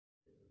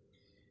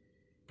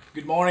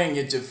Good morning,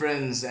 YouTube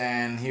friends,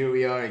 and here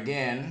we are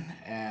again.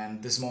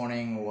 And this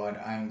morning, what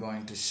I'm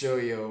going to show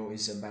you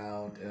is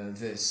about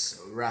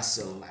this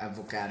Russell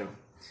avocado.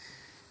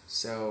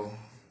 So,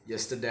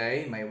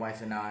 yesterday, my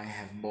wife and I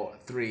have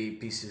bought 3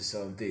 pieces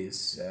of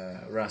this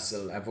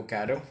Russell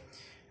avocado.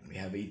 We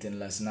have eaten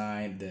last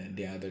night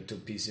the other 2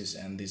 pieces,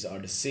 and these are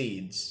the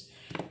seeds.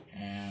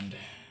 And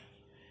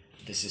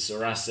this is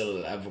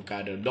Russell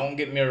avocado. Don't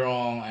get me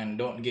wrong, and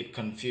don't get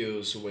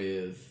confused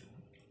with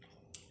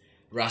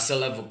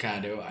Russell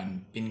avocado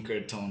and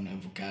Pinkerton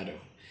avocado,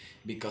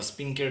 because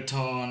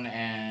Pinkerton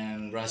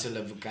and Russell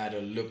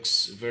avocado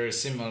looks very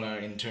similar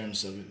in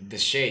terms of the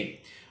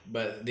shape,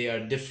 but they are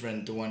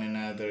different to one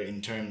another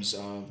in terms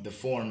of the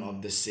form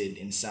of the seed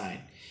inside.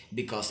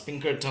 Because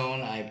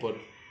Pinkerton, I put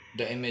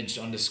the image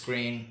on the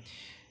screen,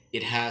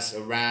 it has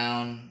a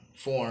round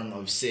form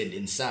of seed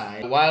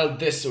inside, while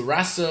this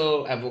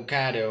Russell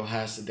avocado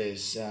has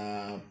this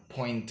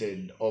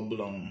pointed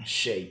oblong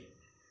shape,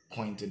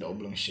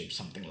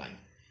 something like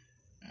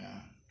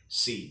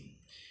seed.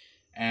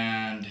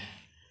 And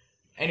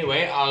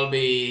anyway, I'll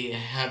be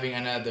having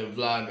another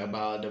vlog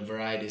about the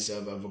varieties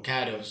of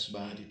avocados,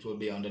 but it will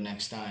be on the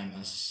next time,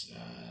 as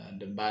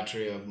the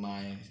battery of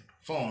my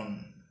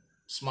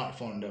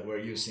smartphone that we're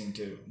using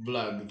to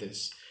vlog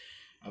this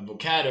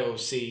avocado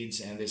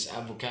seeds and this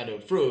avocado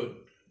fruit,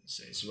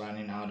 so it's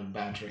running out of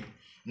battery.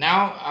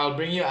 Now I'll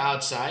bring you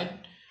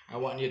outside. I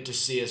want you to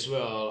see as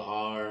well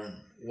our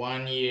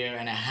 1 year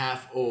and a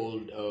half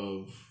old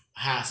of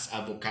Hass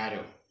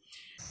avocado.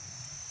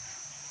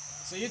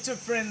 So YouTube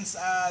friends,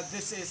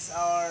 this is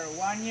our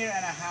 1 year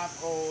and a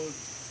half old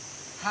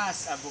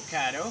Hass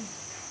avocado,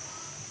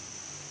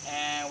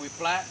 and we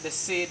plant the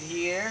seed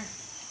here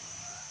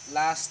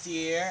last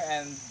year,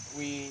 and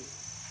we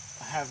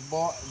have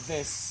bought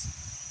this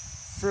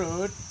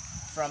fruit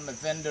from a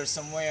vendor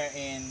somewhere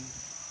in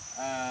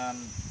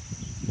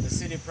the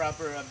city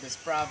proper of this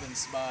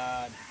province,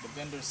 but the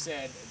vendor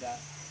said that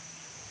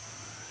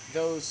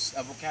those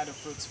avocado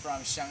fruits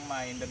from Chiang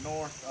Mai in the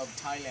north of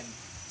Thailand.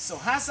 So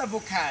Hass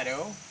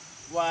avocado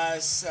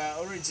was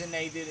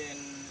originated in,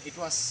 it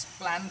was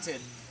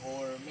planted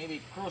or maybe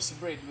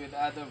crossbred with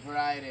other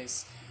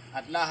varieties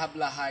at La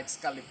Habla Heights,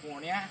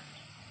 California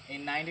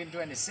in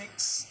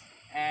 1926,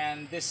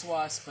 and this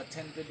was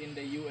patented in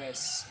the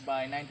US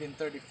by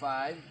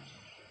 1935,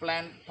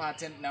 plant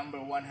patent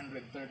number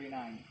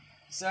 139.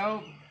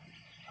 So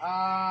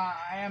I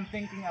am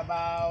thinking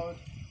about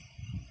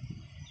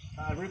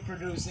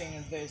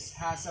reproducing this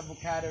Hass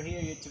avocado here,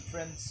 YouTube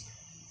friends,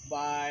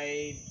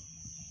 by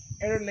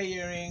air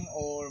layering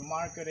or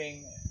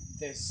marketing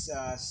this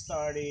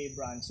sturdy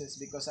branches,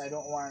 because I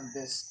don't want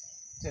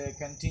this to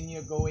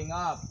continue going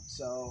up.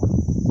 So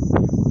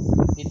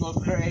it will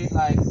create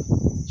like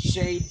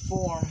shade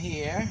form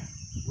here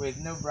with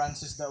new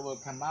branches that will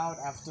come out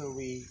after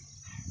we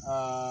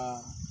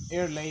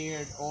air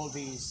layered all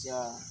these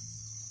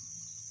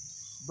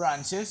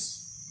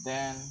branches.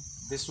 Then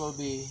this will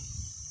be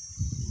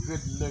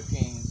good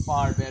looking,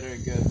 far better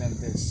good than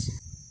this.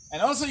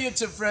 And also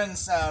YouTube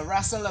friends,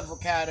 Russell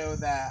avocado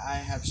that I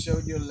have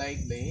showed you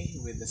lately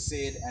with the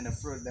seed and the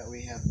fruit that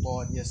we have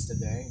bought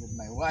yesterday with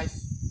my wife,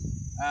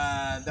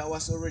 that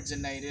was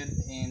originated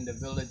in the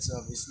village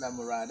of Isla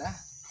Morada,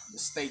 the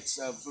states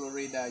of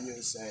Florida,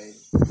 USA,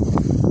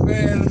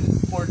 where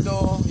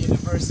Purdue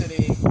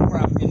University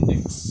crop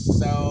index.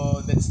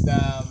 So that's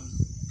the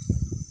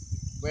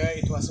where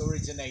it was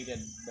originated,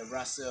 the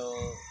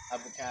Russell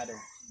avocado.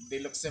 They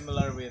look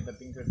similar with the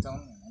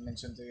Pinkerton. I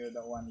mentioned to you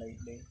that one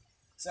lately.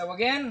 So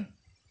again,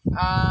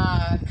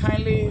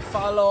 kindly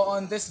follow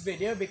on this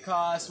video,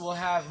 because we'll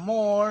have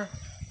more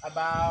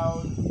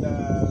about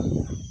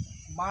the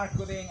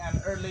marketing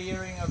and early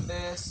layering of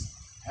this,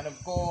 and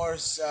of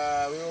course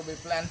we will be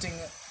planting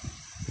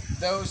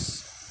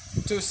those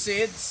 2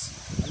 seeds,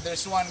 and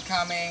there's one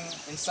coming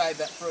inside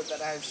that fruit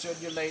that I have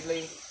showed you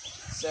lately.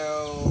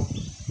 So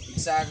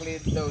exactly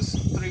those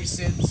 3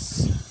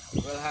 seeds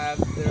will have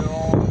their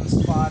own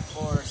spot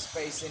or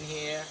space in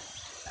here.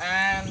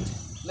 And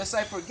lest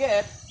I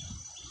forget,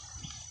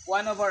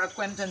 one of our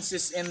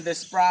acquaintances in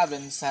this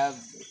province have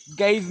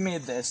gave me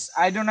this.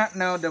 I do not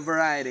know the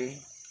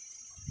variety,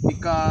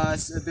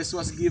 because this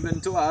was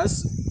given to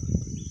us.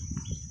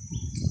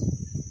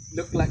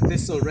 Look like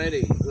this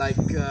already, like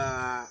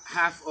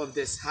half of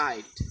this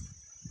height,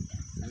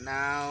 and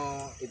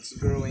now it's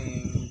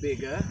growing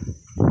bigger.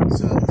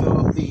 So 2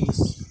 of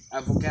these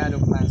avocado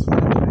plants will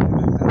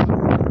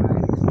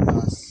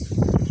because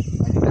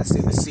I did not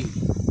see the seed.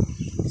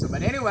 So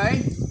but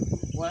anyway,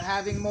 we're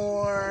having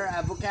more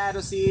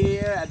avocados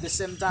here at the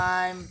same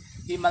time.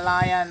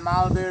 Himalayan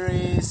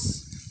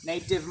mulberries,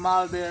 native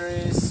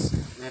mulberries,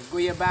 we have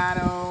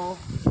guyabano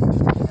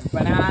and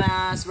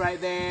bananas right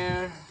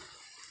there.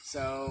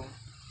 So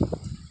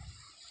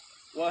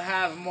we'll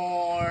have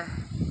more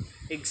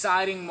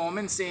exciting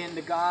moments in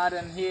the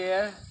garden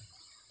here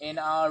in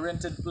our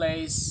rented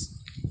place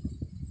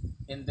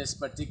in this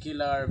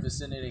particular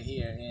vicinity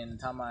here in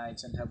Tamai,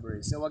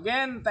 Canterbury. So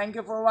again, thank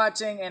you for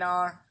watching in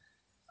our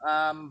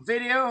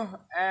video,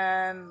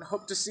 and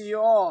hope to see you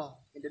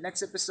all in in the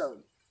next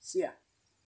episode. See ya.